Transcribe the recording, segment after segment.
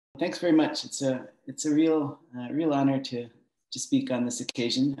Thanks very much. It's a real honor to speak on this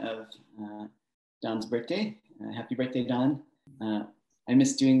occasion of Don's birthday. Happy birthday, Don. I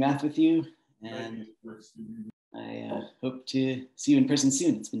miss doing math with you, and I hope to see you in person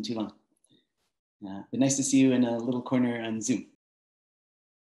soon. It's been too long. But nice to see you in a little corner on Zoom.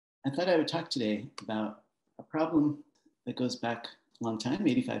 I thought I would talk today about a problem that goes back a long time,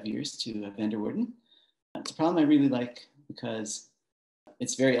 85 years, to van der Waerden. It's a problem I really like because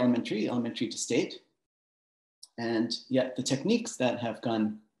it's very elementary to state, and yet the techniques that have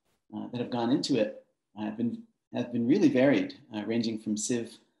gone into it have been really varied, ranging from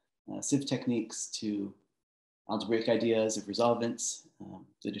sieve techniques to algebraic ideas of resolvents,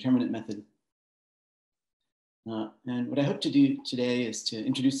 the determinant method. And what I hope to do today is to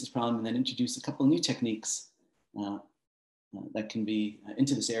introduce this problem and then introduce a couple new techniques that can be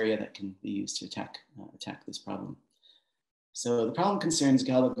into this area that can be used to attack this problem. So the problem concerns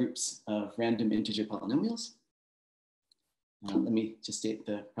Galois groups of random integer polynomials. Let me just state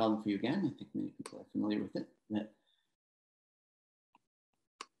the problem for you again. I think many people are familiar with it.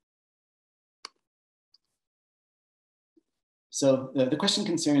 So the question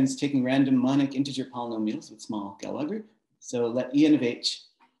concerns taking random monic integer polynomials with small Galois group. So let En of h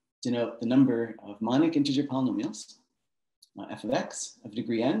denote the number of monic integer polynomials, f of x, of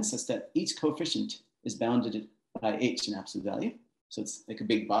degree n, such that each coefficient is bounded by h in absolute value. So it's like a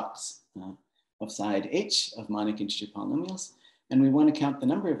big box of side h of monic integer polynomials. And we want to count the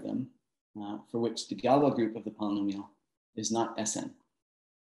number of them for which the Galois group of the polynomial is not Sn.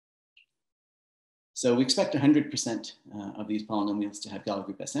 So we expect 100% of these polynomials to have Galois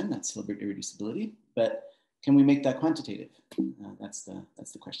group Sn. That's Hilbert irreducibility. But can we make that quantitative? That's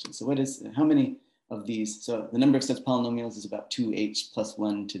the question. So how many of these? So the number of such polynomials is about 2h plus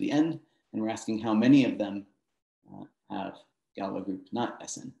 1 to the n. And we're asking how many of them have Galois group not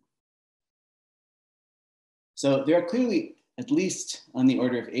Sn. So there are clearly at least on the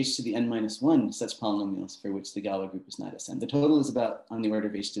order of h to the n minus 1 such polynomials for which the Galois group is not Sn. The total is about on the order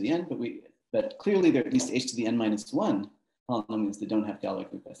of h to the n, but clearly there are at least h to the n minus 1 polynomials that don't have Galois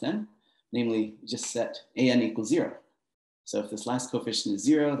group Sn. Namely, just set an equals 0. So if this last coefficient is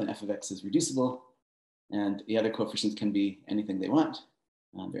 0, then f of x is reducible, and the other coefficients can be anything they want.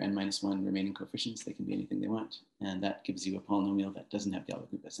 They're n minus 1 remaining coefficients. They can be anything they want. And that gives you a polynomial that doesn't have Galois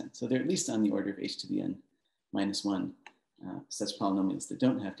group Sn. So they're at least on the order of h to the n minus 1 such polynomials that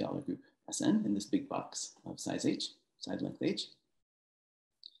don't have Galois group Sn in this big box of size h, side length h.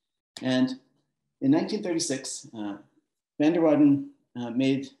 And in 1936, van der Waerden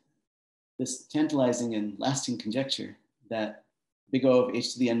made this tantalizing and lasting conjecture that big O of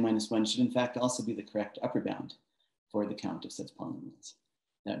h to the n minus 1 should in fact also be the correct upper bound for the count of such polynomials.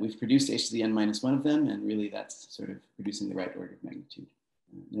 That we've produced h to the n minus 1 of them, and really that's sort of producing the right order of magnitude.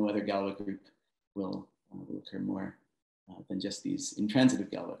 No other Galois group will occur more than just these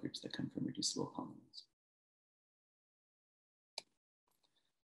intransitive Galois groups that come from reducible polynomials.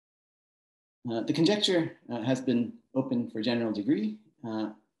 The conjecture has been open for general degree,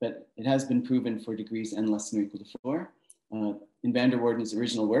 but it has been proven for degrees n less than or equal to 4. In van der Waerden's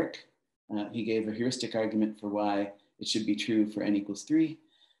original work, he gave a heuristic argument for why it should be true for n equals 3.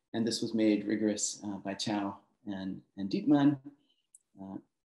 And this was made rigorous by Chow and Dietmann,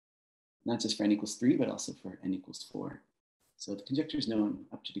 not just for n equals 3, but also for n equals 4. So the conjecture is known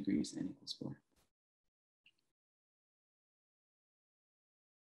up to degrees n equals 4.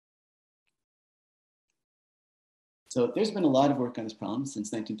 So there's been a lot of work on this problem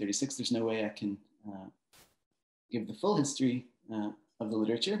since 1936. There's no way I can give the full history of the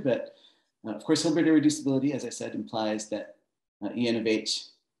literature, but of course, Hilbert irreducibility, as I said, implies that En of h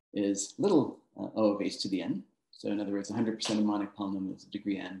is little O of h to the n. So in other words, 100% of monic polynomials of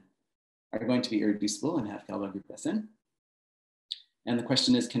degree n are going to be irreducible and have Galois group Sn. And the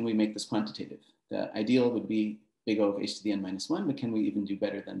question is, can we make this quantitative? The ideal would be big O of h to the n minus 1, but can we even do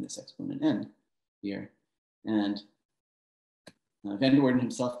better than this exponent n here? And van der Waerden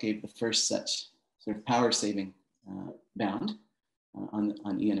himself gave the first such sort of power-saving bound on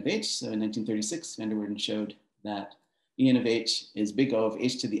En of h. So in 1936, van der Waerden showed that En of h is big O of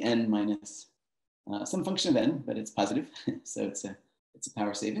h to the n minus some function of n, but it's positive. So it's a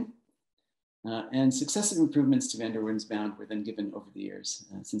power saving. And successive improvements to van der Waerden's bound were then given over the years.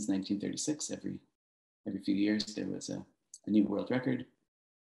 Since 1936, every few years, there was a new world record.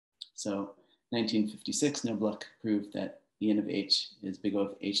 So 1956, Nobloch proved that En of h is big O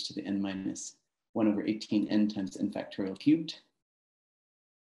of h to the n minus 1 over 18n times n factorial cubed.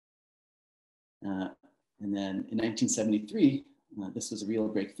 And then in 1973, this was a real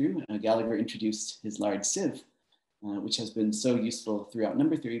breakthrough. Gallagher introduced his large sieve which has been so useful throughout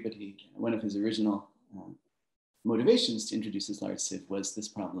number theory, but one of his original motivations to introduce his large sieve was this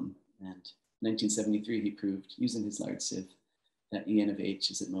problem. And in 1973, he proved, using his large sieve, that En of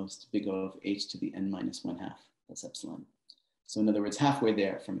h is at most big O of h to the n minus 1/2 plus epsilon. So in other words, halfway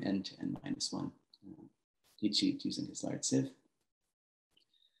there from n to n minus 1, he achieved using his large sieve.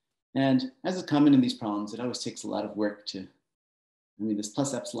 And as is common in these problems, it always takes a lot of work to, this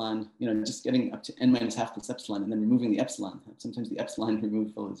plus epsilon, just getting up to n minus 1/2 plus epsilon and then removing the epsilon. Sometimes the epsilon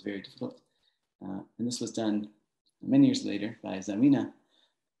removal is very difficult. And this was done many years later by Zawina,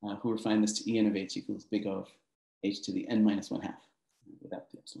 who refined this to En of h equals big O of h to the n minus 1/2 without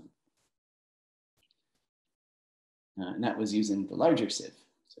the epsilon. And that was using the larger sieve,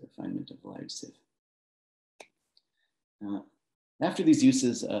 so refinement of the large sieve. After these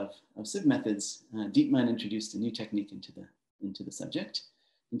uses of sieve methods, Dietmann introduced a new technique into the subject.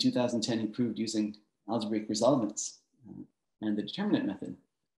 In 2010, he proved using algebraic resolvents and the determinant method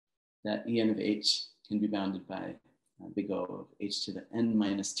that En of h can be bounded by big O of h to the n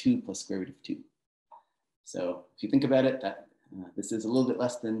minus 2 plus square root of 2. So if you think about it, this is a little bit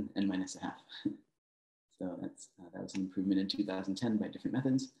less than n minus 1/2. So that was an improvement in 2010 by different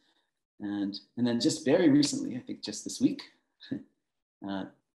methods. And then just very recently, I think just this week,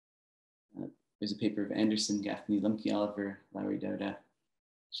 there's a paper of Anderson, Gaffney, Lemke, Oliver, Lowry, Dauda,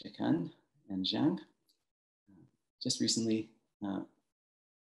 Shekan, and Zhang. Just recently,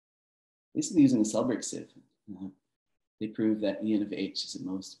 basically using a Selberg sieve, they prove that En of h is at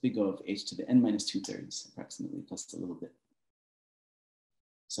most big O of h to the n minus 2/3 approximately, plus a little bit.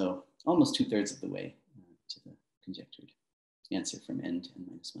 So almost 2/3 of the way to the conjectured answer from n to n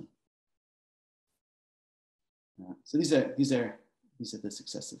minus 1. So these are the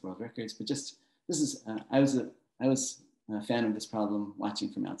successive world records. But I was a fan of this problem,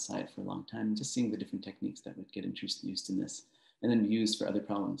 watching from outside for a long time, and just seeing the different techniques that would get used in this, and then used for other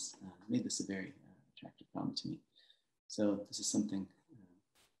problems, made this a very attractive problem to me. So this is something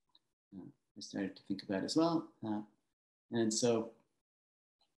I started to think about as well. And so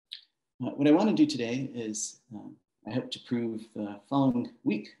what I want to do today is I hope to prove the following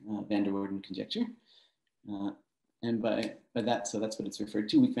weak van der Waerden conjecture. And by that, so that's what it's referred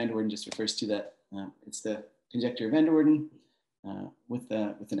to. Weak van der Waerden just refers to that. It's the conjecture of van der Waerden with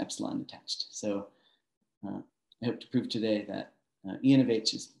an epsilon attached. So I hope to prove today that En of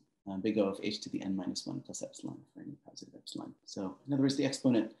h is big O of h to the n minus 1 plus epsilon for any positive epsilon. So in other words, the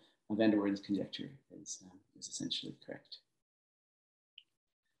exponent of van der Waerden's conjecture is essentially correct.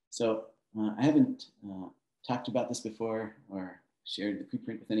 So I haven't talked about this before or shared the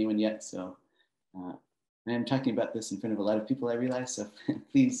preprint with anyone yet. So I am talking about this in front of a lot of people, I realize. So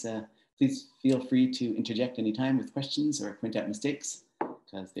please feel free to interject anytime with questions or point out mistakes,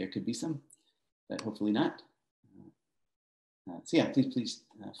 because there could be some, but hopefully not. So yeah, please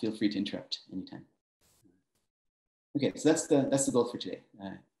feel free to interrupt anytime. Okay, so that's the goal for today.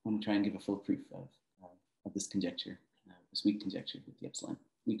 I want to try and give a full proof of this conjecture, this weak conjecture with the epsilon,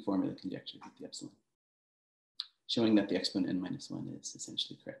 weak formula conjecture with the epsilon, showing that the exponent n minus 1 is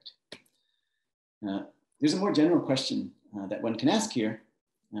essentially correct. There's a more general question that one can ask here,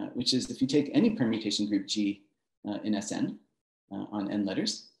 which is if you take any permutation group G in Sn on n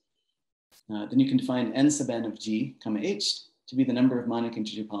letters, then you can define n sub n of G comma h to be the number of monic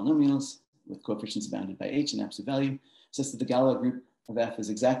integer polynomials with coefficients bounded by h in absolute value, such that the Galois group of F is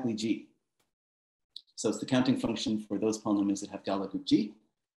exactly G. So it's the counting function for those polynomials that have Galois group G.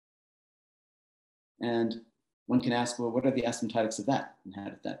 And one can ask, well, what are the asymptotics of that? And how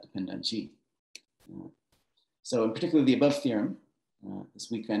did that depend on G? So in particular, the above theorem, this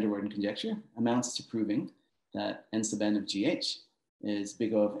weak van der Waerden conjecture, amounts to proving that n sub n of gh is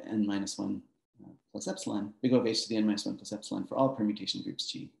big O of n minus 1 plus epsilon, big O of h to the n minus 1 plus epsilon for all permutation groups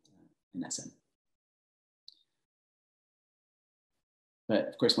G in Sn. But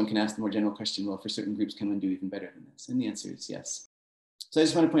of course, one can ask the more general question, well, for certain groups, can one do even better than this? And the answer is yes. So I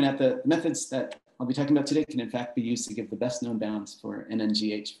just want to point out that the methods that I'll be talking about today can in fact be used to give the best known bounds for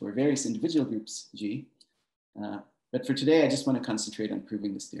NNGH for various individual groups G. But for today, I just want to concentrate on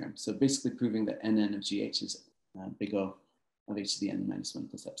proving this theorem. So basically proving that NN of GH is big O of h to the n minus 1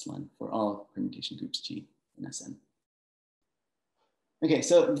 plus epsilon for all permutation groups G in Sn. Okay,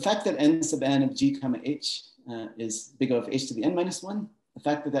 so the fact that n sub n of G comma h is big O of h to the n minus 1, the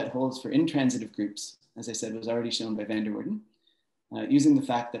fact that that holds for intransitive groups, as I said, was already shown by van der Waerden, using the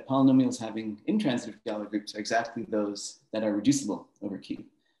fact that polynomials having intransitive Galois groups are exactly those that are reducible over Q.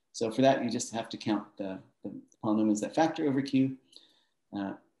 So for that, you just have to count the polynomials that factor over Q.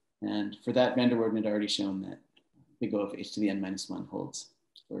 And for that, van der Waerden had already shown that big O of h to the n minus 1 holds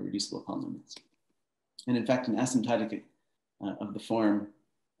for reducible polynomials. And in fact, an asymptotic of the form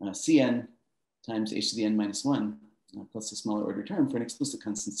Cn times h to the n minus 1 plus a smaller order term for an explicit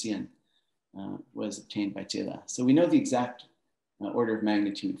constant Cn was obtained by Chow. So we know the exact order of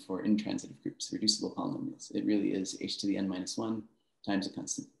magnitude for intransitive groups, reducible polynomials. It really is h to the n minus 1 times a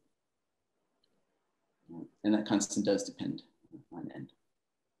constant. And that constant does depend on n.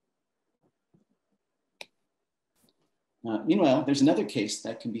 Meanwhile, there's another case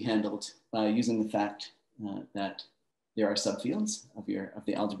that can be handled by using the fact that there are subfields of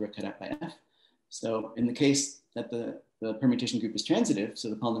the algebra cut out by f. So in the case that the permutation group is transitive, so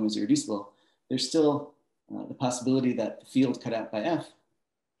the polynomial is irreducible, there's still the possibility that the field cut out by f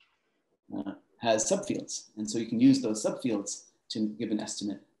has subfields. And so you can use those subfields to give an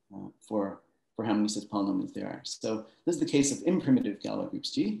estimate for how many such polynomials there are. So this is the case of imprimitive Galois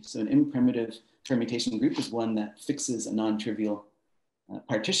groups G. So an imprimitive permutation group is one that fixes a non-trivial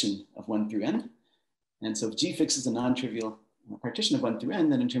partition of 1 through n. And so if G fixes a non-trivial partition of 1 through n,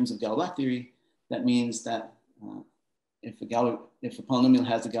 then in terms of Galois theory, that means that if a polynomial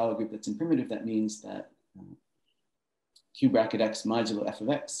has a Galois group that's imprimitive, that means that q bracket x modulo f of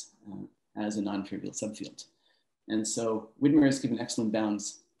x has a non-trivial subfield. And so Widmer has given excellent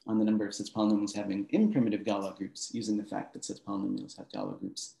bounds on the number of such polynomials having imprimitive Galois groups using the fact that such polynomials have Galois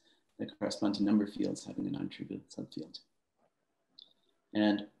groups that correspond to number fields having a non-trivial subfield.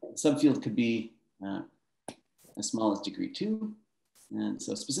 And subfield could be as small as degree 2. And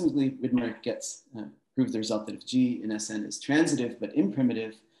so specifically, Widmer proves the result that if G in Sn is transitive but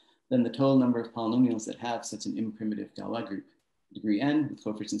imprimitive, then the total number of polynomials that have such an imprimitive Galois group, degree n, with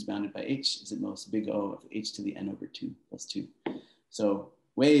coefficients bounded by h, is at most big O of h to the n over 2 plus 2. So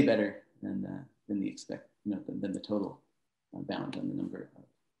way better than the total bound on the number of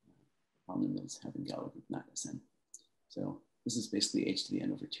polynomials having Galois group not Sn. So this is basically h to the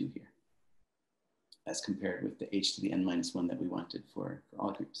n over 2 here, as compared with the h to the n minus 1 that we wanted for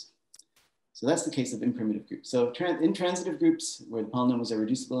all groups. So that's the case of imprimitive groups. So intransitive groups where the polynomials are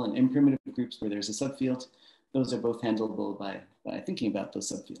reducible and imprimitive groups where there's a subfield, those are both handleable by thinking about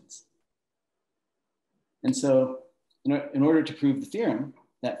those subfields. And so in order to prove the theorem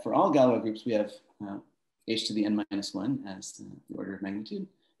that for all Galois groups we have h to the n minus 1 as the order of magnitude,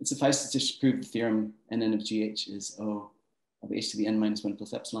 it suffices to prove the theorem nn of gh is O of h to the n minus 1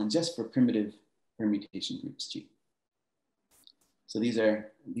 plus epsilon just for primitive permutation groups G. So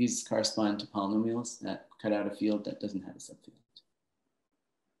these correspond to polynomials that cut out a field that doesn't have a subfield.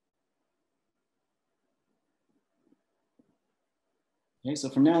 Okay, so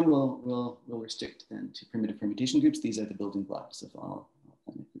from now on we'll restrict then to primitive permutation groups. These are the building blocks of all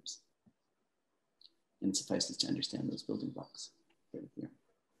finite groups. And it suffices to understand those building blocks.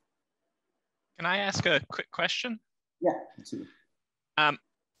 Can I ask a quick question? Yeah, absolutely.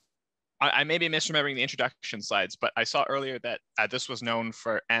 I may be misremembering the introduction slides, but I saw earlier that this was known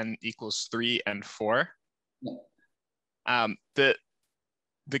for n equals 3 and 4. Yeah.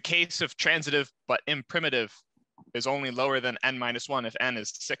 The case of transitive but imprimitive is only lower than n minus 1 if n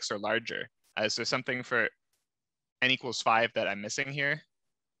is 6 or larger. Is there something for n equals 5 that I'm missing here?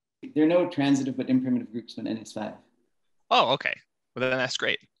 There are no transitive but imprimitive groups when n is 5. Oh, okay. Well, then that's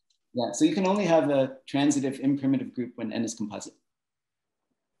great. Yeah, so you can only have a transitive imprimitive group when n is composite.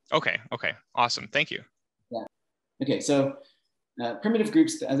 Okay, awesome, thank you. Yeah, okay, so primitive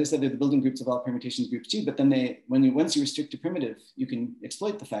groups, as I said, they're the building groups of all permutations groups G, but then once you restrict to primitive, you can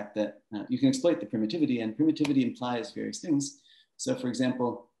exploit the fact that, you can exploit the primitivity, and primitivity implies various things. So for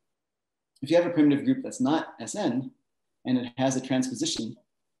example, if you have a primitive group that's not Sn, and it has a transposition,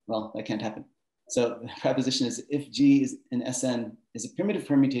 well, that can't happen. So the proposition is if G is in Sn is a primitive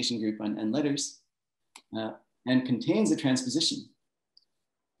permutation group on n letters and contains a transposition,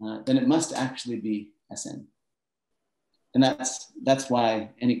 then it must actually be Sn. And that's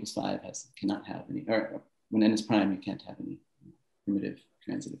why n equals 5 cannot have any, or when n is prime, you can't have any primitive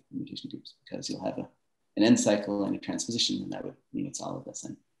transitive permutation groups because you'll have an n cycle and a transposition, and that would mean it's all of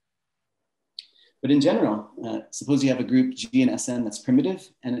Sn. But in general, suppose you have a group G and Sn that's primitive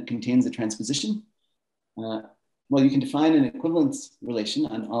and it contains a transposition. Well, you can define an equivalence relation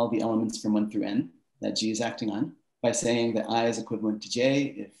on all the elements from 1 through n that G is acting on by saying that I is equivalent to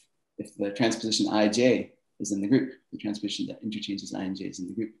J if the transposition IJ is in the group, the transposition that interchanges I and J is in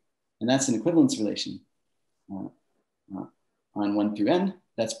the group. And that's an equivalence relation on 1 through n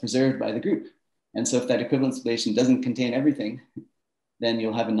that's preserved by the group. And so if that equivalence relation doesn't contain everything, then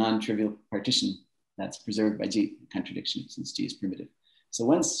you'll have a non-trivial partition that's preserved by G, contradiction, since G is primitive. So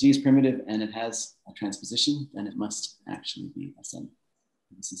once G is primitive and it has a transposition, then it must actually be Sn.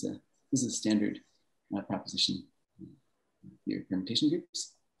 This is a standard proposition here, permutation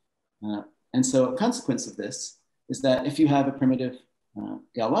groups. And so a consequence of this is that if you have a primitive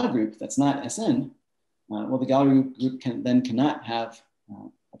Galois group that's not Sn, well, the Galois group cannot have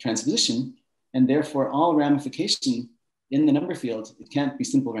a transposition, and therefore all ramification in the number field, it can't be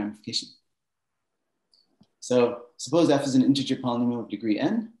simple ramification. So suppose f is an integer polynomial of degree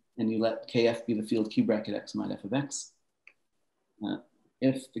n, and you let kf be the field q bracket x mod f of x.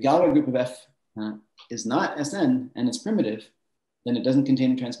 If the Galois group of f is not Sn and it's primitive, then it doesn't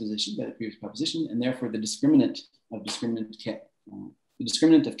contain a transposition by the previous proposition, and therefore the discriminant of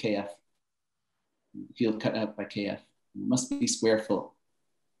kf, the field cut out by kf, must be square full.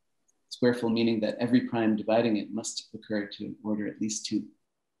 Square full meaning that every prime dividing it must occur to order at least 2.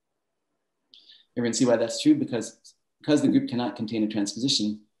 Everyone see why that's true? Because the group cannot contain a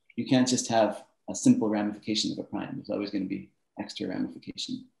transposition, you can't just have a simple ramification of a prime. There's always going to be extra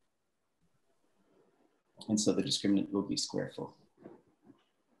ramification. And so the discriminant will be square full.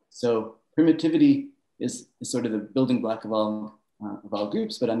 So primitivity is sort of the building block of all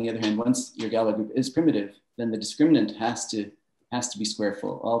groups, but on the other hand, once your Galois group is primitive, then the discriminant has to be square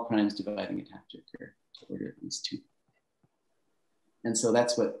full. All primes dividing it have to occur to order at least 2. And so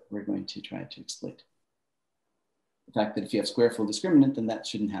that's what we're going to try to exploit. The fact that if you have square full discriminant, then that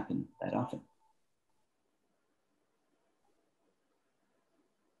shouldn't happen that often.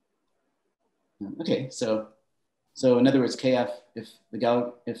 Okay, so in other words, kf, if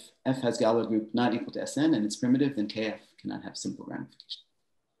f has Galois group not equal to Sn and it's primitive, then kf cannot have simple ramification.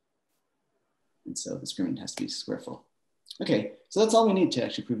 And so the discriminant has to be square full. Okay, so that's all we need to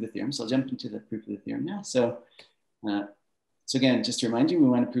actually prove the theorem. So I'll jump into the proof of the theorem now. So again, just to remind you, we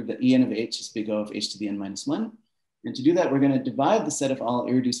want to prove that En of h is big O of h to the n minus 1. And to do that, we're going to divide the set of all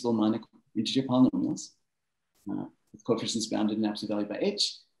irreducible monic integer polynomials with coefficients bounded in absolute value by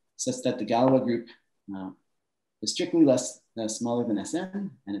h, such that the Galois group is strictly smaller than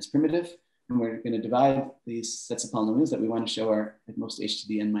Sn and it's primitive. And we're going to divide these sets of polynomials that we want to show are at most h to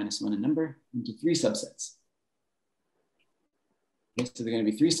the n minus 1 in number into 3 subsets. Okay, so they're going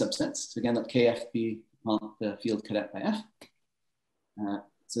to be 3 subsets. So again, let kf be the field cut out by f.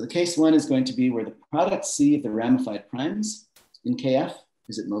 So the case 1 is going to be where the product C of the ramified primes in kf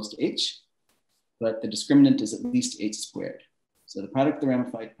is at most h, but the discriminant is at least h squared. So the product of the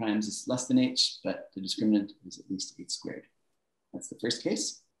ramified primes is less than h, but the discriminant is at least h squared. That's the first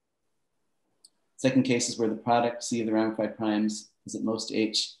case. Second case is where the product C of the ramified primes is at most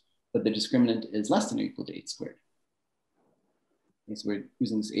h, but the discriminant is less than or equal to h squared. Okay, so we're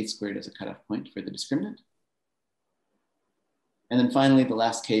using this h squared as a cutoff point for the discriminant. And then finally, the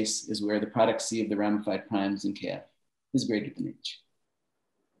last case is where the product C of the ramified primes in kf is greater than h.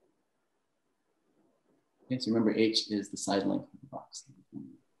 Okay, so remember, h is the side length of the box.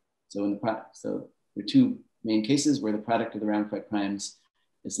 So so there are 2 main cases where the product of the ramified primes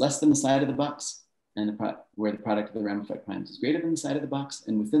is less than the side of the box, and where the product of the ramified primes is greater than the side of the box.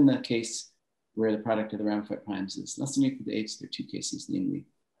 And within the case where the product of the ramified primes is less than or equal to h, there are 2 cases, namely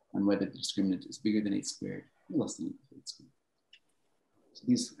on whether the discriminant is bigger than h squared or less than or equal to h squared. So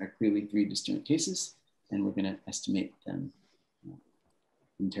these are clearly 3 disjoint cases, and we're going to estimate them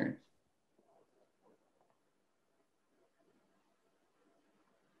in turn.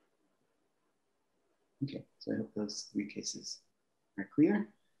 Okay, so I hope those 3 cases are clear.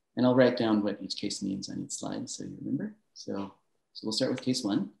 And I'll write down what each case means on each slide so you remember. So we'll start with case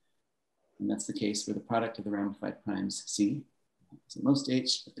 1. And that's the case where the product of the ramified primes C is at most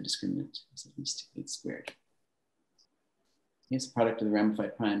h, but the discriminant is at least h squared. Yes, the product of the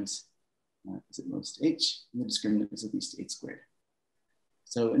ramified primes is at most h, and the discriminant is at least h squared.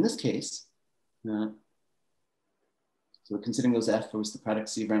 So in this case, so we're considering those f, where the product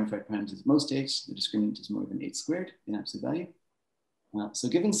C of ramified primes is most h, the discriminant is more than h squared in absolute value. So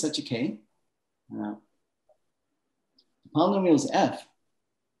given such a k, the polynomial is f,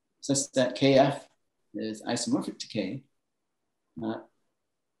 such that kf is isomorphic to k,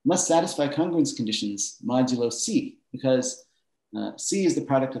 must satisfy congruence conditions modulo c, because c is the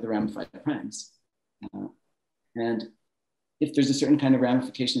product of the ramified primes. And if there's a certain kind of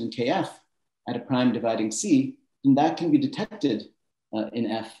ramification in kf at a prime dividing c, then that can be detected in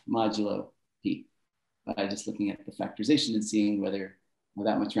f modulo p by just looking at the factorization and seeing whether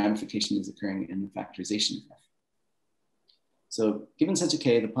that much ramification is occurring in the factorization of f. So given such a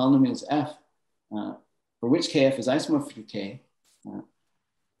k, the polynomial is f, for which kf is isomorphic to k,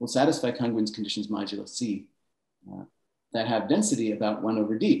 will satisfy congruence conditions modulo c that have density about 1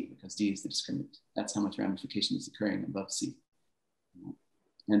 over d, because d is the discriminant. That's how much ramification is occurring above c.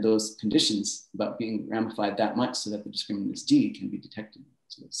 And those conditions about being ramified that much so that the discriminant is d can be detected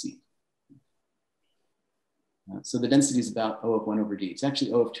with c. So the density is about O of 1 over D. It's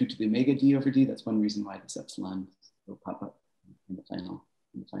actually O of 2 to the omega D over D. That's one reason why this epsilon will pop up in the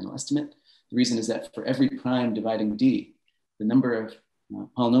final estimate. The reason is that for every prime dividing D, the number of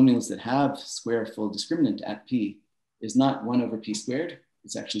polynomials that have square full discriminant at P is not 1 over P squared.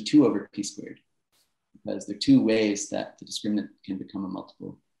 It's actually 2 over P squared, because there are two ways that the discriminant can become a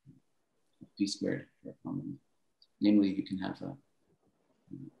multiple of P squared for a polynomial. Namely, you can have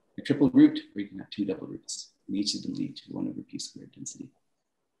a triple root, or you can have two double roots, and each of them lead to 1 over P squared density.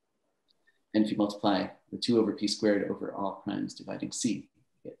 And if you multiply the 2 over P squared over all primes dividing C,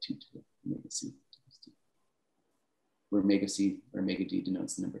 you get 2 to the omega C, where omega C or omega D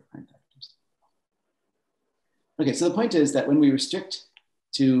denotes the number of prime factors. Okay, so the point is that when we restrict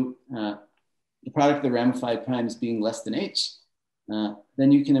to the product of the ramified primes being less than H,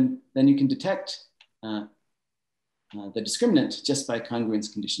 then you can detect the discriminant just by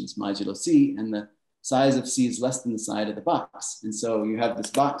congruence conditions modulo C, and the size of C is less than the side of the box. And so you have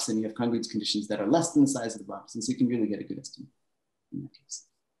this box and you have congruence conditions that are less than the size of the box. And so you can really get a good estimate in that case.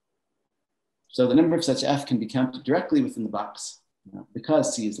 So the number of such F can be counted directly within the box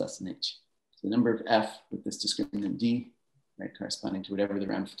because C is less than H. So the number of F with this discriminant D, right, corresponding to whatever the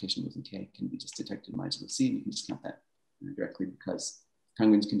ramification was in K, can be just detected modulo C, and you can just count that directly because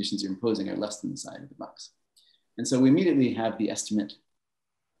congruence conditions you're imposing are less than the side of the box. And so we immediately have the estimate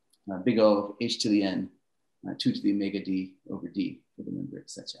big O of H to the N, 2 to the omega D over D for the number of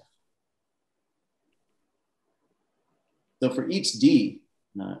such F. So for each D,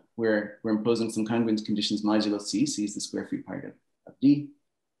 we're imposing some congruence conditions modulo C. C is the square free part of D,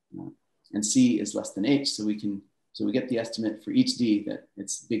 and C is less than H. So we get the estimate for each D that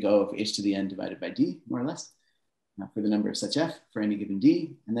it's big O of H to the N divided by D, more or less, for the number of such F for any given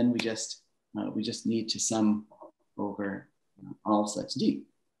D. And then we just need to sum over all such D.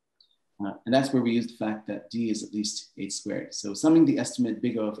 And that's where we use the fact that D is at least H squared. So summing the estimate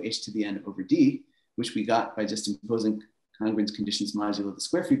big O of H to the N over D, which we got by just imposing congruence conditions modulo the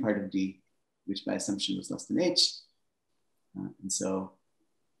square free part of D, which by assumption was less than H. And so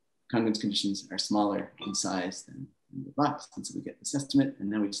congruence conditions are smaller in size than the box. And so we get this estimate, and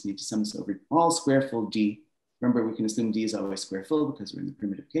now we just need to sum this over all square full D. Remember, we can assume D is always square full because we're in the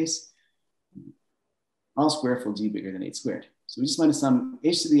primitive case. All square full D bigger than H squared. So we just want to sum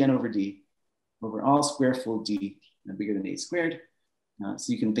H to the N over D over all square full D bigger than H squared.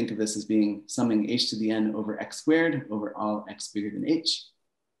 So you can think of this as being summing H to the N over X squared over all X bigger than H.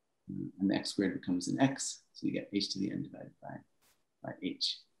 And the X squared becomes an X. So you get H to the N divided by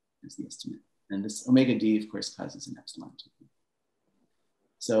H as the estimate. And this omega D, of course, causes an epsilon.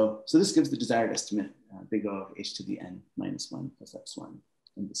 So this gives the desired estimate, big O of H to the N minus 1 plus epsilon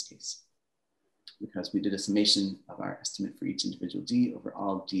in this case, because we did a summation of our estimate for each individual D over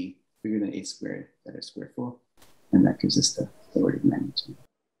all D bigger than H squared that are square full. And that gives us the order of magnitude.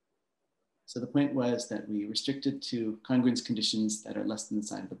 So the point was that we restricted to congruence conditions that are less than the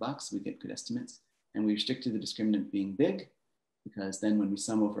side of the box, so we get good estimates. And we restricted the discriminant being big, because then when we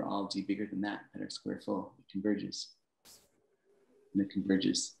sum over all D bigger than that are square full, it converges. And it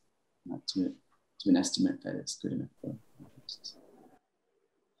converges to an estimate that is good enough for purposes.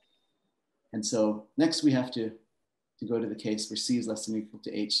 And so next we have to go to the case where C is less than or equal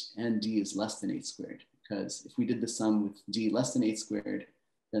to H and D is less than H squared. Because if we did the sum with D less than H squared,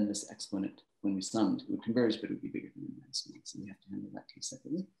 then this exponent, when we summed, it would converge, but it would be bigger than minus 1. So we have to handle that case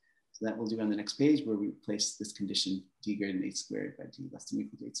separately. So that we'll do on the next page, where we replace this condition D greater than H squared by D less than or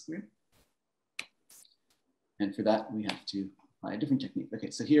equal to H squared. And for that, we have to apply a different technique. Okay,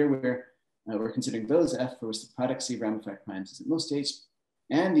 so here we're considering those F for which the product C of ramified primes is at most H,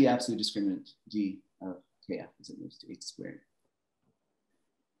 and the absolute discriminant D of KF is at most H squared.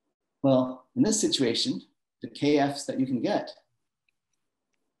 Well, in this situation, the KFs that you can get,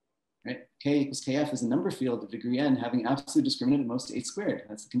 right? K equals KF is a number field of degree n having absolute discriminant at most H squared.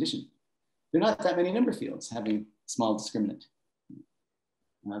 That's the condition. There are not that many number fields having small discriminant.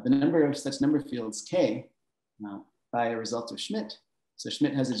 The number of such number fields K by a result of Schmidt. So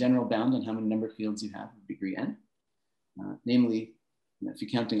Schmidt has a general bound on how many number fields you have of degree n. Namely, if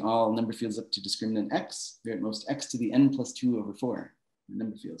you're counting all number fields up to discriminant X, they're at most X to the n plus 2 over 4. The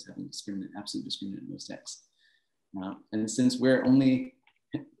number fields having discriminant, absolute discriminant at most X. And since we've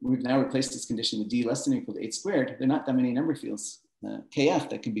now replaced this condition with D less than or equal to H squared, there are not that many number fields, KF,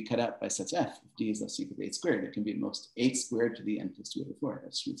 that can be cut out by such F. If D is less than or equal to H squared, it can be at most H squared to the n plus 2 over 4.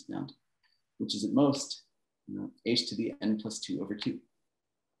 That's Schmidt's bound, which is at most H to the n plus 2 over 2.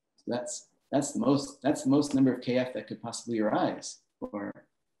 So that's the most number of KF that could possibly arise for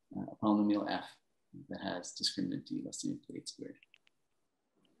a polynomial F that has discriminant D less than or equal to H squared.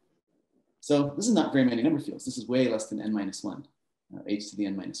 So this is not very many number fields. This is way less than n minus 1, h to the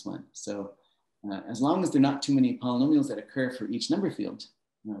n minus 1. So as long as there are not too many polynomials that occur for each number field,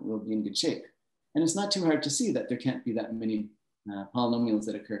 we'll be in good shape. And it's not too hard to see that there can't be that many polynomials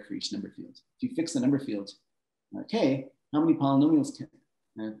that occur for each number field. If you fix the number field k, how many polynomials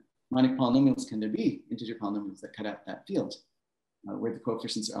monic polynomials can there be, integer polynomials that cut out that field where the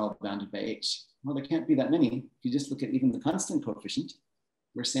coefficients are all bounded by h? Well, there can't be that many. If you just look at even the constant coefficient,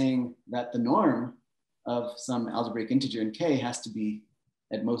 we're saying that the norm of some algebraic integer in k has to be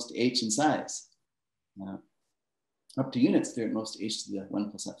at most h in size. Up to units, they're at most h to the 1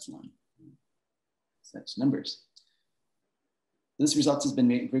 plus epsilon, such numbers. This result has been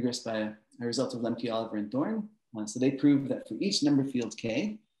made rigorous by a result of Lemke, Oliver, and Thorne. So they prove that for each number field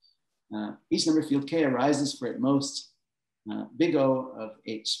k arises for at most big O of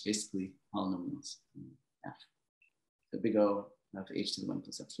h, basically polynomials, f. The big O of h to the 1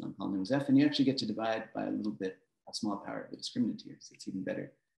 plus epsilon polynomials f, and you actually get to divide by a little bit of small power of the discriminant here, so it's even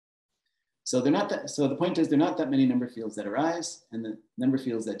better. So they're not that. So the point is, there are not that many number fields that arise, and the number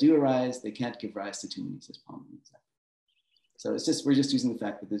fields that do arise, they can't give rise to too many such polynomials. So it's just, we're just using the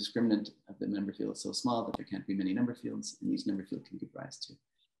fact that the discriminant of the number field is so small that there can't be many number fields, and each number field can give rise to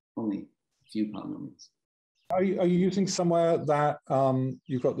only a few polynomials. Are you using somewhere that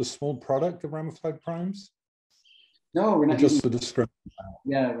you've got the small product of ramified primes? No, we're not just the discriminant.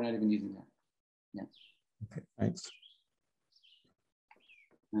 Yeah, we're not even using that. Yeah. Okay, thanks.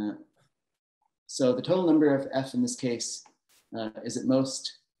 So the total number of f in this case is at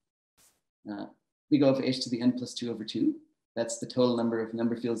most big O of h to the n plus 2 over 2. That's the total number of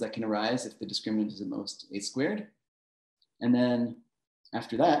number fields that can arise if the discriminant is at most h squared. And then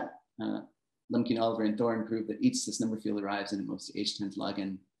after that, Lemke, Oliver, and Thorne prove that each this number field arrives in at most h times log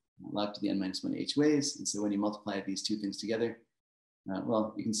n, log to the n minus 1 h ways. And so when you multiply these two things together,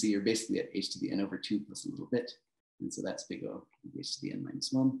 well, you can see you're basically at h to the n over 2 plus a little bit. And so that's big O of h to the n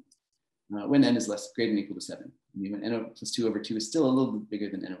minus 1. When n is greater than or equal to 7. I mean, when n plus 2 over 2 is still a little bit bigger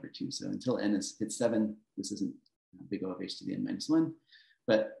than n over 2. So until n is hit 7, this isn't big O of h to the n minus 1.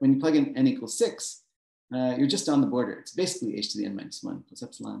 But when you plug in n equals 6, you're just on the border. It's basically h to the n minus 1 plus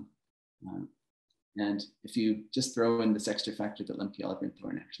epsilon. And if you just throw in this extra factor that Lemke, Oliver, and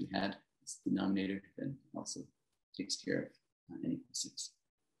Thorne actually had, it's the denominator, then it also takes care of n equals 6.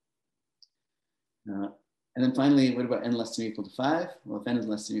 And then finally, what about n less than or equal to 5? Well, if n is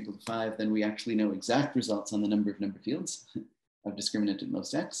less than or equal to 5, then we actually know exact results on the number of number fields of discriminant at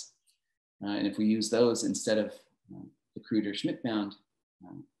most x. And if we use those instead of the crude or Schmidt bound,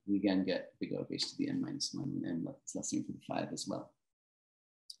 we again get big O of h to the n minus 1 and n is less than or equal to 5 as well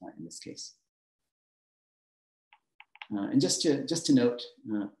in this case. And just to note,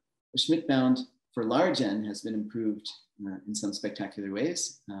 the Schmidt bound for large n has been improved in some spectacular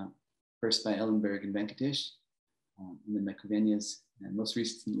ways. First by Ellenberg and Venkatesh, and then Mekovenias, and most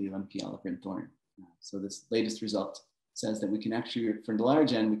recently Lemke, Oliver, and Thorne. So this latest result says that we can actually, for the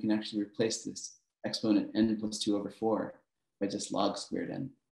large n, we can actually replace this exponent n plus 2 over 4 by just log squared n.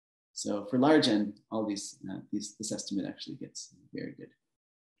 So for large n, all this estimate actually gets very good.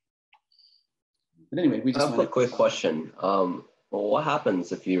 But anyway, we just have a quick question. Well, what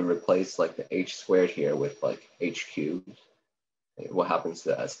happens if you replace like the h squared here with like h cubed? What happens to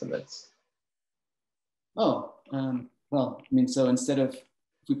the estimates? Oh, well, I mean, so instead of, if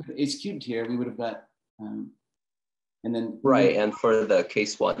we put h cubed here, we would have got, and then. Right, and for the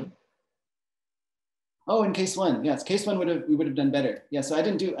case 1? Oh, in case 1, yes, case 1 we would have done better. Yeah, so I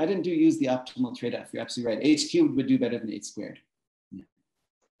didn't use the optimal trade-off. You're absolutely right. H cubed would do better than h squared. Yeah.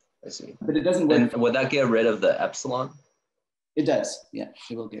 I see. But it doesn't work. And would that get rid of the epsilon? It does, yeah,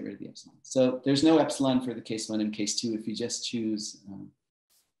 it will get rid of the epsilon. So there's no epsilon for the case 1 and case 2 if you just choose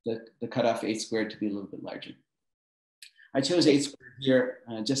the cutoff h squared to be a little bit larger. I chose h squared here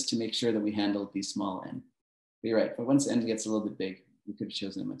just to make sure that we handled these small n. But you're right, but once n gets a little bit big, we could have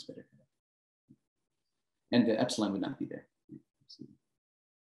chosen a much better cutoff. And the epsilon would not be there.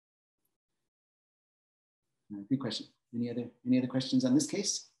 Good question. Any other questions on this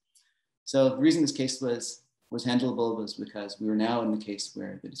case? So the reason this case was handleable was because we were now in the case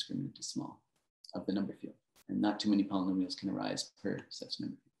where the discriminant is small of the number field, and not too many polynomials can arise per such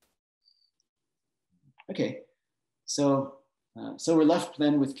number field. Okay, so we're left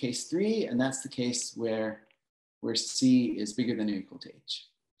then with case 3, and that's the case where C is bigger than or equal to H.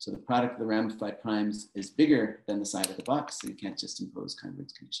 So the product of the ramified primes is bigger than the side of the box, so you can't just impose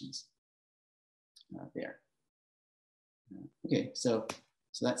convergence conditions there. Okay, so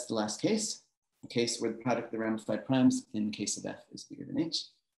that's the last case, a case where the product of the ramified primes in the case of F is bigger than H.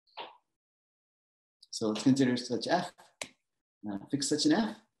 So let's consider such F, fix such an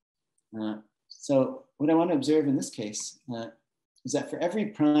F. So what I want to observe in this case is that for every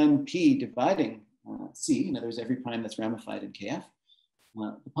prime p dividing c, in other words, every prime that's ramified in kf,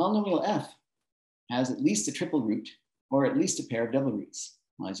 the polynomial f has at least a triple root or at least a pair of double roots,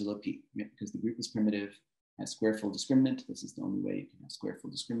 modulo p, right? Because the group is primitive, has square full discriminant. This is the only way you can have square full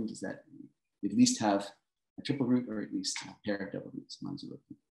discriminant, is that you at least have a triple root or at least a pair of double roots, modulo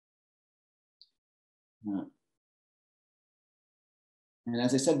p. And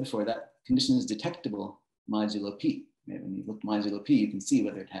as I said before, that condition is detectable modulo p. Right? When you look modulo p, you can see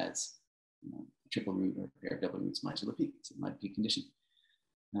whether it has a triple root or a pair of double roots modulo p. It's a mod p condition.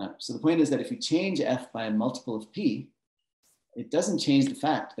 So the point is that if you change f by a multiple of p, it doesn't change the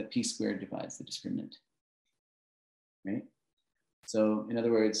fact that p squared divides the discriminant, right? So in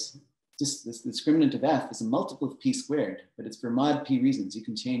other words, just this discriminant of f is a multiple of p squared, but it's for mod p reasons. You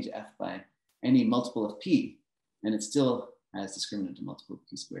can change f by any multiple of p, and it still has discriminant a multiple of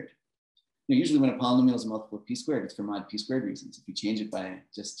p squared. Usually when a polynomial is a multiple of p squared, it's for mod p squared reasons. If you change it by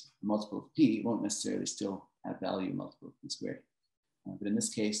just a multiple of p, it won't necessarily still have value multiple of p squared. But in this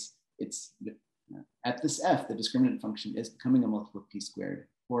case, it's at this f, the discriminant function is becoming a multiple of p squared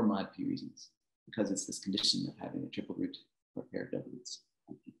for mod p reasons, because it's this condition of having a triple root or a pair of double roots.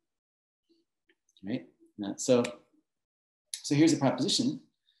 Right? So here's a proposition.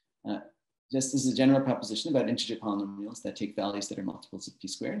 Just as a general proposition about integer polynomials that take values that are multiples of p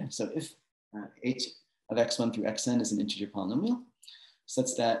squared. So if h of x1 through xn is an integer polynomial,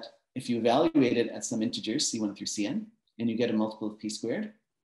 such that if you evaluate it at some integers, c1 through cn, and you get a multiple of p squared.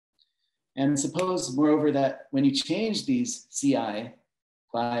 And suppose, moreover, that when you change these ci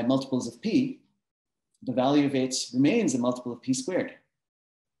by multiples of p, the value of h remains a multiple of p squared,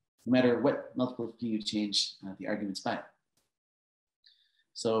 no matter what multiple of p you change the arguments by.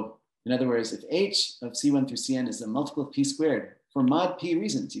 So in other words, if h of c1 through cn is a multiple of p squared, for mod p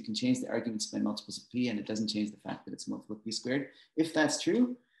reasons, you can change the arguments by multiples of p, and it doesn't change the fact that it's a multiple of p squared. If that's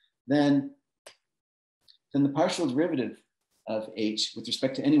true, then the partial derivative of h with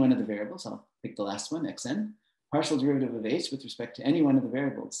respect to any one of the variables, I'll pick the last one, xn, partial derivative of h with respect to any one of the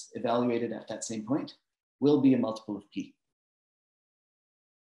variables evaluated at that same point will be a multiple of p.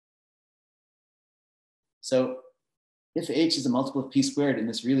 So if h is a multiple of p squared in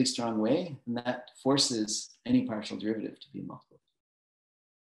this really strong way, then that forces any partial derivative to be a multiple.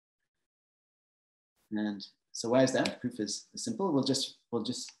 And so why is that? The proof is simple. We'll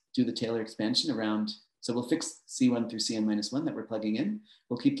just do the Taylor expansion around. So we'll fix c1 through cn minus 1 that we're plugging in.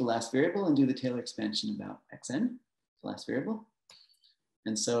 We'll keep the last variable and do the Taylor expansion about xn, the last variable.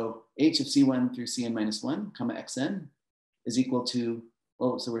 And so h of c1 through cn minus 1 comma xn is equal to,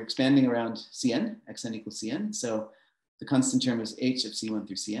 well, so we're expanding around cn, xn equals cn. So the constant term is h of c1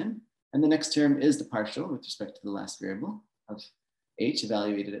 through cn. And the next term is the partial with respect to the last variable of h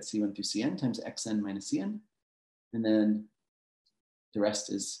evaluated at c1 through cn times xn minus cn. And then the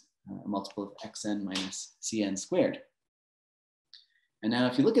rest is a multiple of xn minus cn squared. And now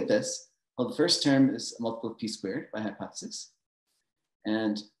if you look at this, well, the first term is a multiple of p squared by hypothesis.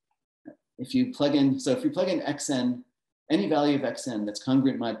 And if you plug in, so if you plug in xn, any value of xn that's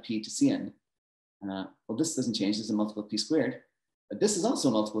congruent mod p to cn, well, this doesn't change, this is a multiple of p squared, but this is also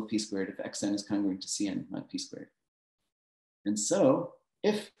a multiple of p squared if xn is congruent to cn mod p squared. And so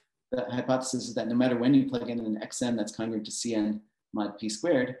if the hypothesis is that no matter when you plug in an xn that's congruent to cn mod p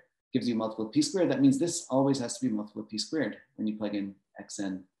squared, gives you a multiple of p squared, that means this always has to be a multiple of p squared when you plug in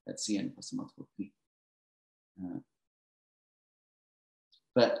xn that's cn plus a multiple of p.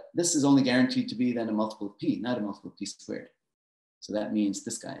 But this is only guaranteed to be then a multiple of p, not a multiple of p squared. So that means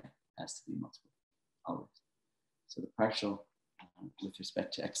this guy has to be multiple always. So the partial with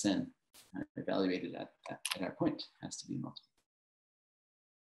respect to xn evaluated at our point has to be multiple.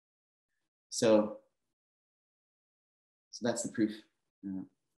 So that's the proof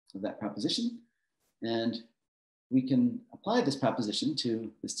of that proposition. And we can apply this proposition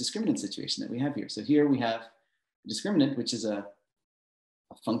to this discriminant situation that we have here. So here we have a discriminant, which is a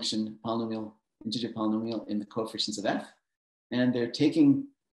function polynomial, integer polynomial in the coefficients of f. And it's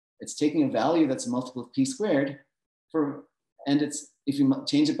taking a value that's a multiple of p squared and if you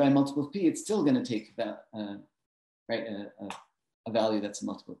change it by a multiple of p, it's still going to take that, a value that's a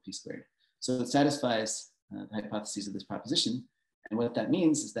multiple of p squared. So it satisfies the hypotheses of this proposition. And what that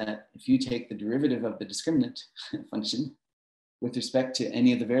means is that if you take the derivative of the discriminant function with respect to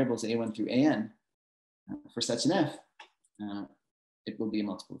any of the variables a1 through an for such an f, it will be a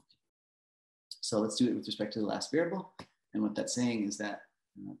multiple of p. So let's do it with respect to the last variable. And what that's saying is that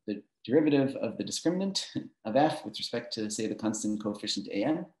the derivative of the discriminant of f with respect to, say, the constant coefficient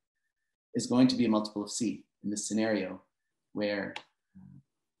an is going to be a multiple of c in this scenario where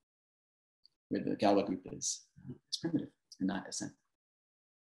where the Galois group is primitive and not Sn.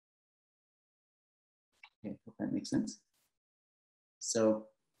 Okay, hope that makes sense. So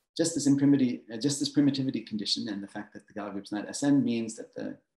just this primitivity condition and the fact that the Galois group is not Sn means that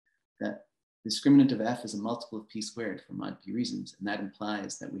the discriminant of f is a multiple of p squared for mod p reasons. And that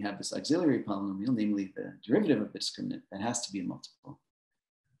implies that we have this auxiliary polynomial, namely the derivative of the discriminant, that has to be a multiple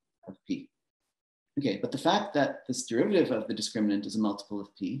of p. Okay, but the fact that this derivative of the discriminant is a multiple of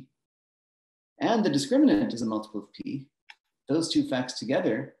p and the discriminant is a multiple of p, those two facts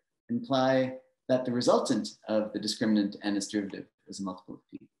together imply that the resultant of the discriminant and its derivative is a multiple of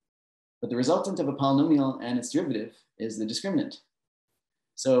p. But the resultant of a polynomial and its derivative is the discriminant.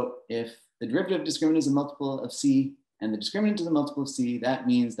 So if the derivative of discriminant is a multiple of c and the discriminant is a multiple of c, that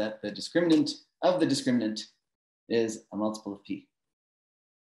means that the discriminant of the discriminant is a multiple of p,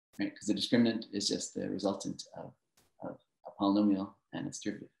 right? Because the discriminant is just the resultant of a polynomial and its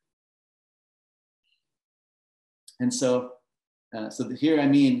derivative. And so, so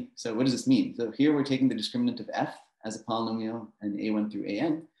what does this mean? So here we're taking the discriminant of f as a polynomial in a1 through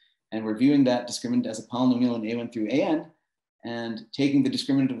an, and we're viewing that discriminant as a polynomial in a1 through an, and taking the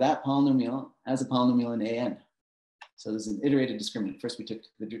discriminant of that polynomial as a polynomial in an. So there's an iterated discriminant. First we took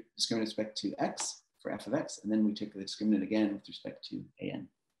the discriminant with respect to x for f of x, and then we took the discriminant again with respect to an.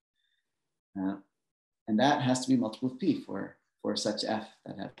 And that has to be multiple of p for such f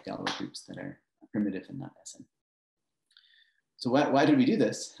that have Galois groups that are primitive and not Sn. So why did we do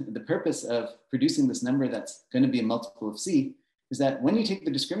this? The purpose of producing this number that's going to be a multiple of c is that when you take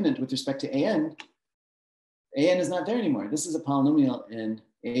the discriminant with respect to an is not there anymore. This is a polynomial in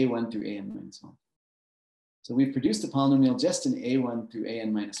a1 through an minus 1. So we've produced a polynomial just in a1 through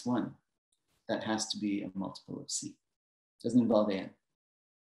an minus 1 that has to be a multiple of c. It doesn't involve an.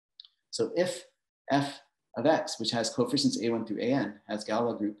 So if f of x, which has coefficients a1 through an, has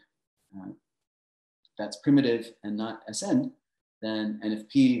Galois group that's primitive and not Sn, then, and if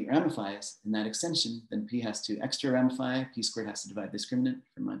p ramifies in that extension, then p has to extra ramify, p squared has to divide the discriminant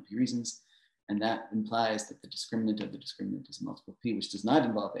for mod p reasons, and that implies that the discriminant of the discriminant is a multiple of p, which does not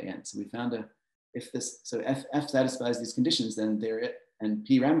involve an. So we found so f satisfies these conditions, then there, and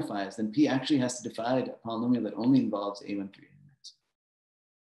p ramifies, then p actually has to divide a polynomial that only involves a1 through an.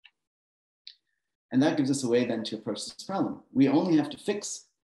 And that gives us a way then to approach this problem. We only have to fix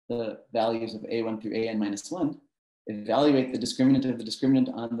the values of a1 through an minus 1, evaluate the discriminant of the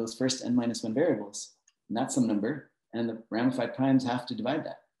discriminant on those first n minus 1 variables, and that's some number, and the ramified primes have to divide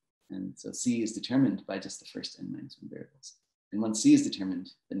that. And so c is determined by just the first n minus 1 variables. And once c is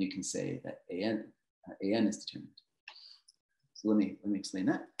determined, then you can say that an is determined. So let me explain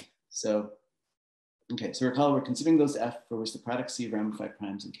that. So, okay, so recall we're considering those f for which the product c of ramified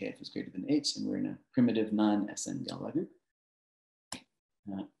primes in kf is greater than h, and we're in a primitive non-Sn Galois group.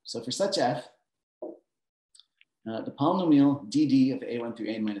 So for such f, the polynomial dd of a1 through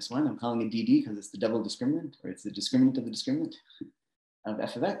an minus 1, I'm calling it dd because it's the double discriminant, or it's the discriminant of the discriminant of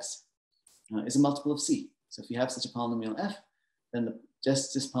f of x, is a multiple of c. So if you have such a polynomial f, then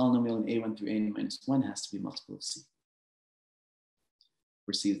just this polynomial in a1 through an minus 1 has to be a multiple of c,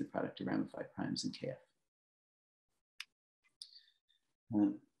 where c is the product of ramified primes in kf.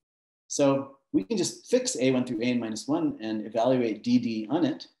 So we can just fix a1 through an minus 1 and evaluate dd on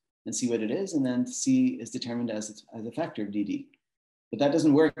it and see what it is, and then c is determined as a factor of dd. But that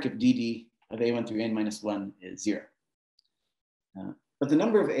doesn't work if dd of a1 through an minus 1 is 0. But the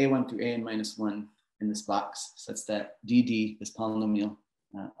number of a1 through an minus 1 in this box, such that dd, this polynomial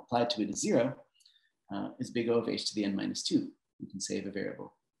applied to it, is 0, is big O of h to the n minus 2. You can save a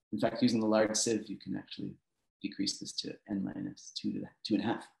variable. In fact, using the large sieve, you can actually decrease this to n minus 2 to the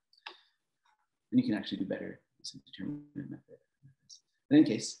 2.5. And you can actually do better using determinant method. In any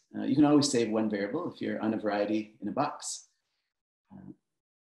case, you can always save one variable if you're on a variety in a box.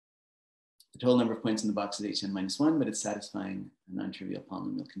 The total number of points in the box is hn minus 1, but it's satisfying a non-trivial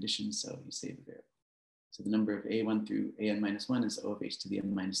polynomial condition, so you save a variable. So the number of a1 through an minus 1 is O of h to the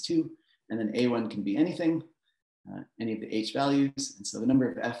n minus 2, and then a1 can be anything, any of the h values, and so the number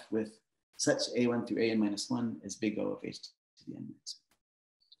of f with such a1 through an minus 1 is big O of h to the n minus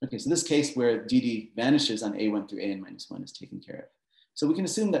 1. Okay, so this case where dd vanishes on a1 through an minus 1 is taken care of. So we can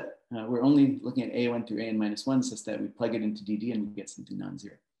assume that we're only looking at a1 through an minus 1 such that we plug it into dd and we get something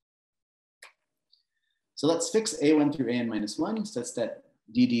non-zero. So let's fix a1 through an minus 1 such that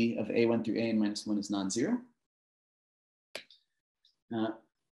dd of a1 through an minus 1 is non-zero.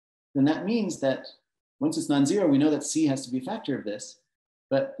 Then that means that once it's non-zero, we know that c has to be a factor of this,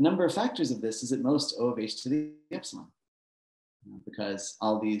 but the number of factors of this is at most O of h to the epsilon, because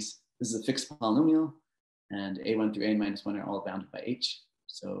all these, this is a fixed polynomial, and a1 through an minus 1 are all bounded by h.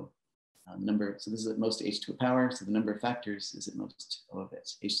 So number, so this is at most h to a power, so the number of factors is at most O of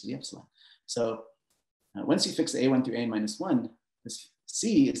h to the epsilon. So once you fix the a1 through an minus 1, this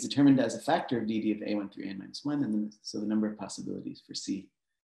c is determined as a factor of dd of a1 through an minus 1, and then so the number of possibilities for c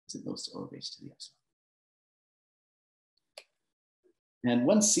is at most O of h to the epsilon. And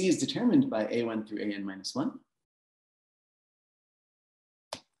once c is determined by a1 through an minus 1,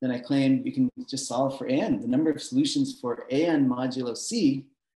 then I claim you can just solve for an, the number of solutions for an modulo c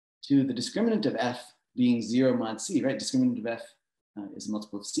to the discriminant of f being 0 mod c, right? Discriminant of f is a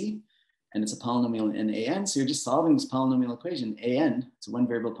multiple of c, and it's a polynomial in an. So you're just solving this polynomial equation, an. It's a one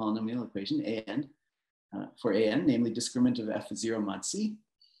variable polynomial equation, an, for an, namely discriminant of f is 0 mod c.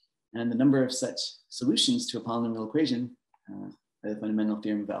 And the number of such solutions to a polynomial equation by the fundamental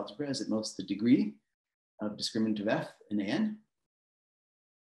theorem of algebra is at most the degree of discriminant of f in an.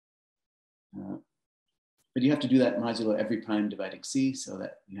 But you have to do that modulo every prime dividing c, so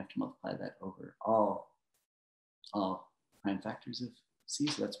that you have to multiply that over all prime factors of c.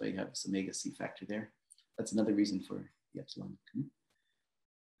 So that's why you have this omega c factor there. That's another reason for the epsilon.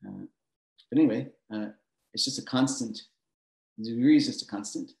 But anyway, it's just a constant. The degree is just a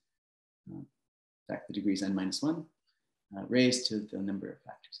constant. In fact, the degree is n minus 1 raised to the number of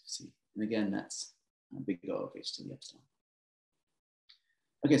factors of c. And again, that's big O of h to the epsilon.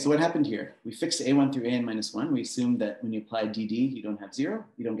 Okay, so what happened here? We fixed a1 through an minus 1. We assumed that when you apply dd, you don't have 0.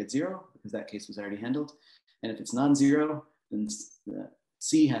 You don't get 0 because that case was already handled. And if it's non-zero, then the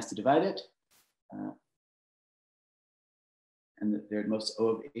c has to divide it. And there are most O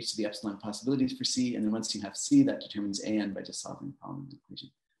of h to the epsilon possibilities for c. And then once you have c, that determines an by just solving the polynomial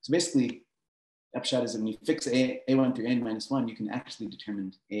equation. So basically, the upshot is that when you fix a1 through an minus 1, you can actually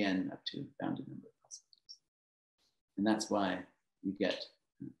determine an up to a bounded number of possibilities. And that's why you get,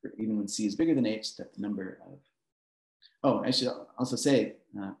 even when c is bigger than h, that the number of, oh, I should also say,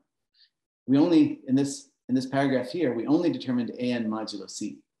 we only, in this paragraph here, we only determined an modulo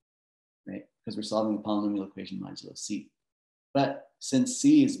c, right? Because we're solving the polynomial equation modulo c. But since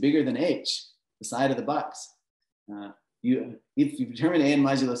c is bigger than h, the side of the box, if you determine an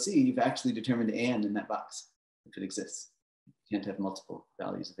modulo c, you've actually determined an in that box, if it exists. You can't have multiple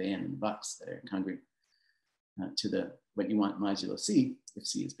values of an in the box that are congruent to what you want modulo c if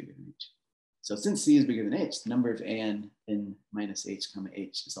c is bigger than h. So since c is bigger than h, the number of an in minus h comma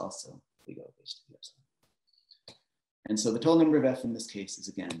h is also big O of h to the epsilon. And so the total number of f in this case is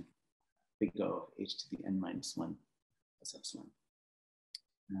again big O of h to the n minus 1 plus epsilon.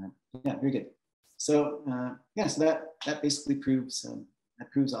 Yeah, very good. So yeah, so that basically proves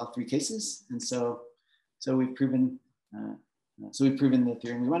all three cases. And so we've proven the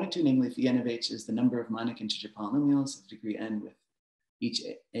theorem we wanted to, namely if En of h is the number of monic integer polynomials of degree n with each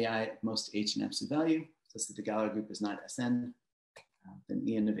ai at most h in absolute value, such that the Galois group is not Sn, then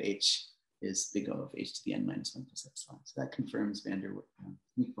En of h is big O of h to the n minus 1 plus epsilon. So that confirms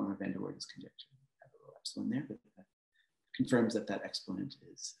unique form of van der Waerden's conjecture. I have a little epsilon there, but that confirms that that exponent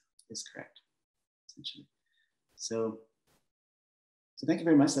is correct, essentially. So thank you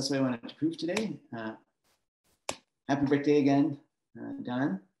very much. That's what I wanted to prove today. Happy birthday again,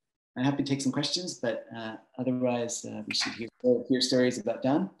 Don. I'm happy to take some questions, but otherwise we should hear stories about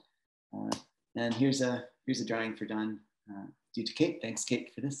Don. And here's a drawing for Don due to Kate. Thanks,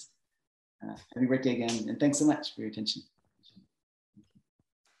 Kate, for this. Happy birthday again, and thanks so much for your attention.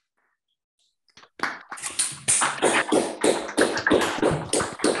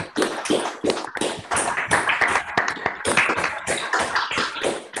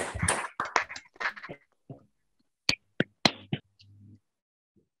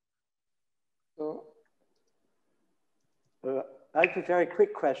 I have a very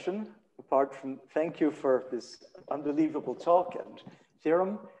quick question, apart from thank you for this unbelievable talk and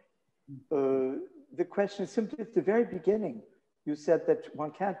theorem. The question is simply at the very beginning, you said that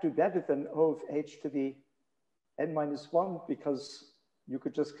one can't do better than O of h to the n minus 1 because you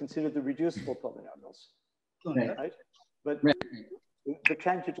could just consider the reducible polynomials, right? But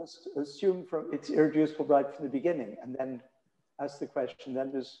can't you just assume it's irreducible right from the beginning and then ask the question,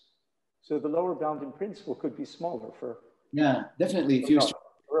 then so the lower bound in principle could be smaller for. Yeah, definitely.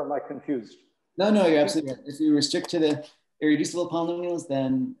 Or am I confused? No, you're absolutely right. If we restrict to the irreducible polynomials,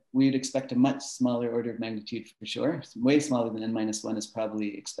 then we'd expect a much smaller order of magnitude for sure. It's way smaller than n minus 1 is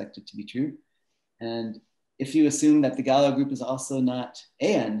probably expected to be true. And if you assume that the Galois group is also not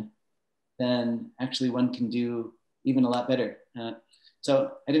an, then actually one can do even a lot better.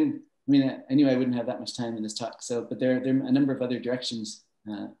 So I knew I wouldn't have that much time in this talk. But there are a number of other directions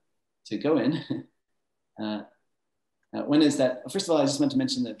to go in. One is that, first of all, I just want to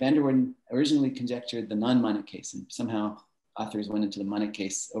mention that van der Waerden originally conjectured the non-monic case, and somehow authors went into the monic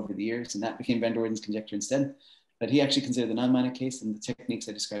case over the years, and that became van der Waerden's conjecture instead. But he actually considered the non-monic case, and the techniques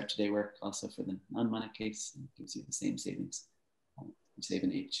I described today work also for the non-monic case, and it gives you the same savings. You save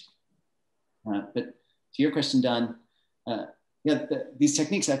an H. But to your question, Don, yeah, these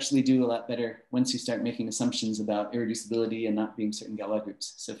techniques actually do a lot better once you start making assumptions about irreducibility and not being certain Galois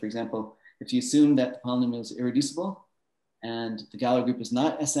groups. So for example, if you assume that the polynomial is irreducible and the Galois group is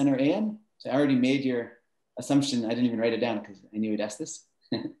not Sn or An, so I already made your assumption. I didn't even write it down because I knew you'd ask this.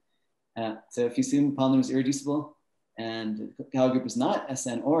 So if you assume the polynomial is irreducible and the Galois group is not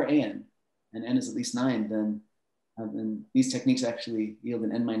Sn or An, and n is at least 9, then these techniques actually yield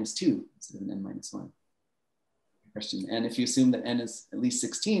an n-2 instead of an n-1 question. And if you assume that n is at least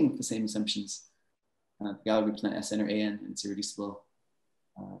 16 with the same assumptions, the Galois group is not Sn or An and it's irreducible,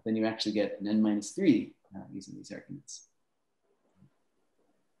 then you actually get an n-3 using these arguments.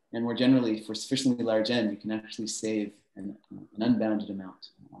 And more generally, for sufficiently large n, you can actually save an unbounded amount.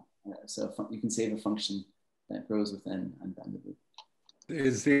 So you can save a function that grows with n unboundedly.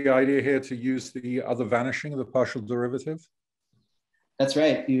 Is the idea here to use the other vanishing of the partial derivative? That's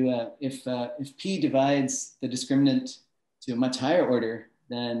right. If p divides the discriminant to a much higher order,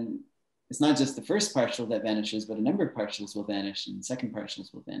 then it's not just the first partial that vanishes, but a number of partials will vanish and second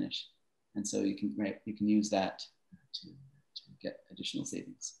partials will vanish. And so you can use that to get additional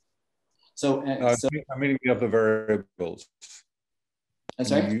savings. So, I mean the other variables.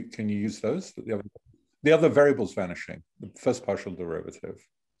 Sorry? Can you use those? The other variables vanishing, the first partial derivative.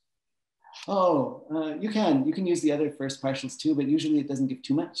 Oh, you can use the other first partials too, but usually it doesn't give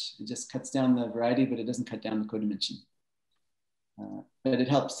too much. It just cuts down the variety, but it doesn't cut down the codimension. But it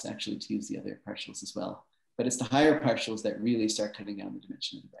helps actually to use the other partials as well. But it's the higher partials that really start cutting down the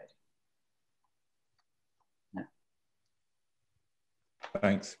dimension of the variety. Yeah.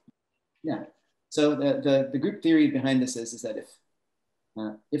 Thanks. Yeah. So the group theory behind this is that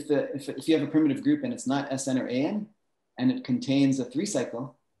if you have a primitive group and it's not Sn or An, and it contains a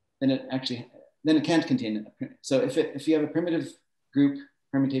 3-cycle, then it can't contain it. So if you have a primitive group,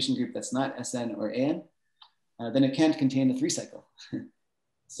 permutation group that's not Sn or An, then it can't contain a 3-cycle.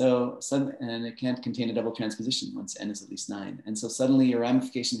 And it can't contain a double transposition once n is at least 9. And so suddenly your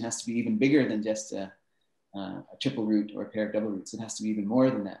ramification has to be even bigger than just a triple root or a pair of double roots. It has to be even more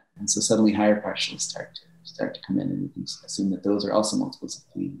than that. And so suddenly higher partials start to come in, and you can assume that those are also multiples of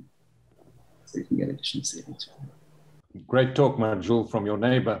 3. So you can get additional savings. Great talk, Manjul, from your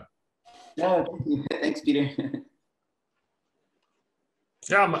neighbor. Yeah, thanks, Peter.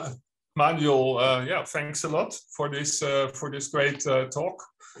 Yeah, Manjul, yeah, thanks a lot for this great talk.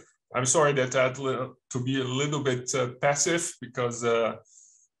 I'm sorry that I had to be a little bit passive because the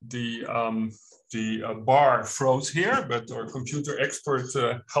bar froze here, but our computer expert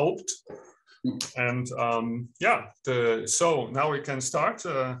helped. And yeah, so now we can start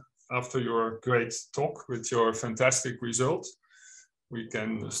after your great talk with your fantastic result. We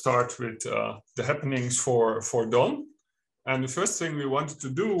can start with the happenings for Don. And the first thing we wanted to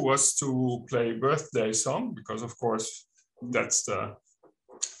do was to play birthday song, because of course that's the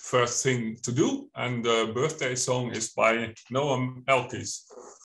first thing to do. And the birthday song is by Noam Elkies.